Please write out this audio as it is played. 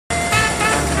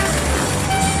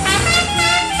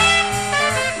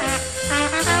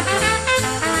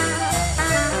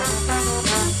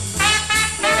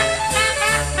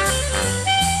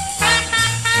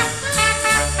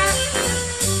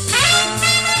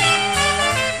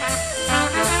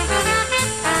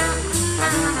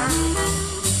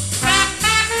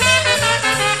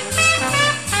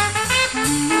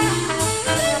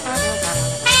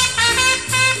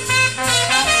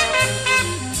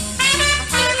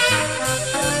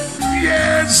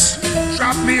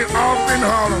Drop me off in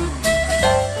Harlem.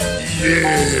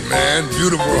 Yeah, man,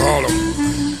 beautiful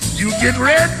Harlem. You get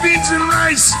red beans and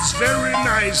rice, it's very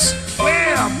nice.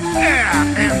 Way up there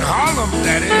in Harlem,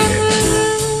 that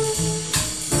is.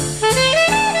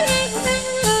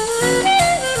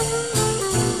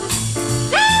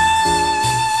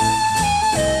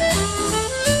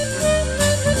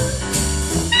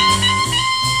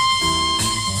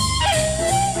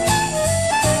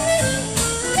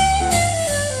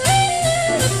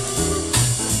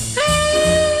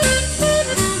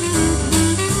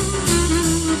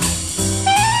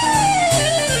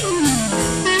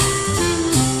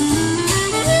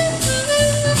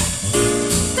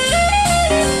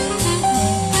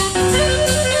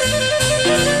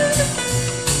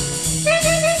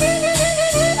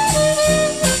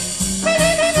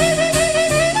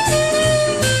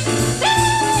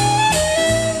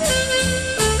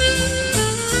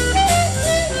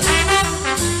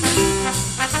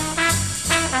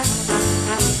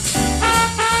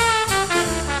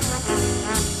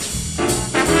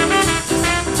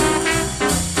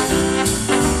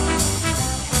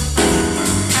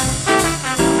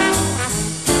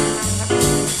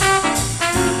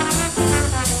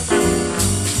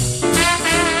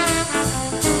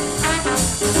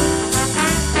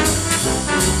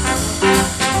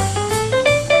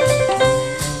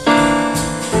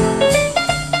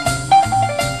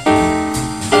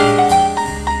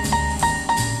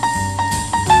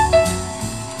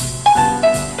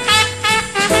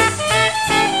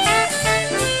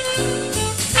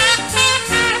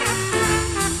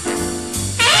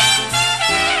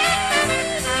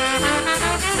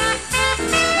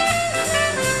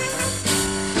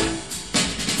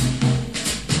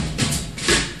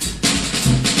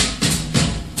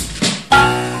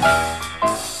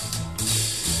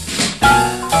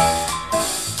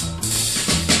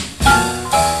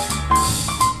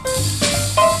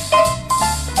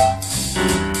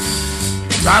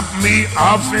 Drop me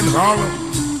off in Harlem.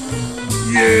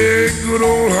 Yeah, good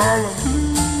old Harlem.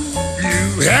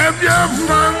 You have your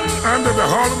fun under the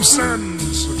Harlem sun.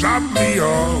 So drop me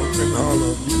off in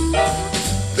Harlem.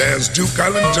 There's Duke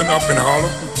Ellington up in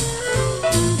Harlem.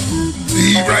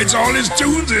 He writes all his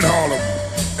tunes in Harlem.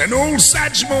 And old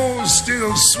Satchmo's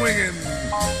still swinging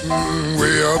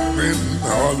way up in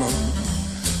Harlem.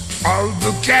 All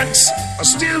the cats are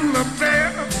still up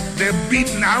there. They're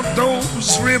beating out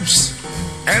those rips.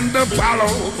 And Apollo,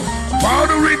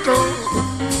 Puerto Rico,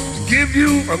 give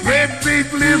you a great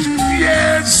big lift.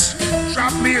 Yes,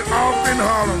 drop me off in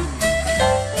Harlem.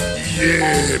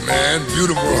 Yeah, man,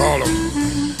 beautiful Harlem.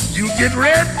 You get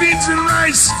red beans and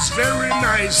rice, it's very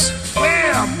nice.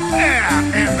 Way up there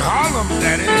in Harlem,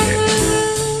 that is.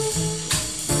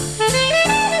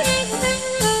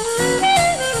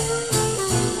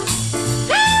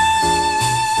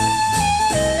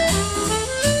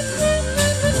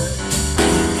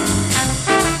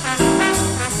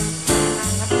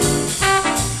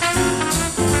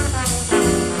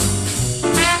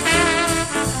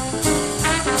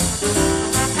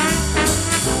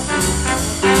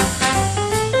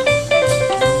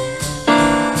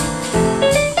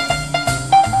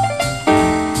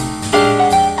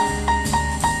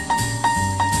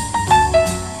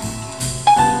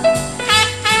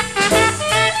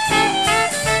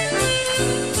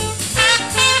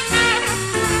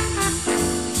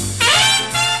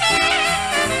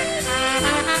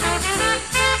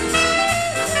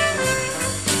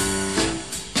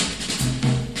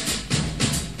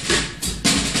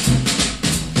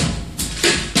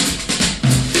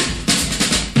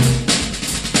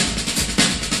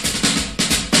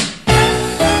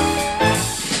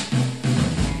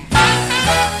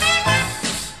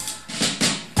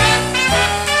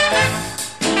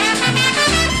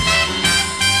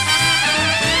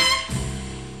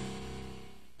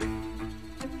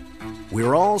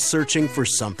 We're all searching for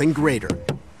something greater.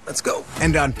 Let's go.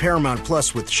 And on Paramount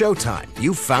Plus with Showtime,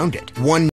 you found it. One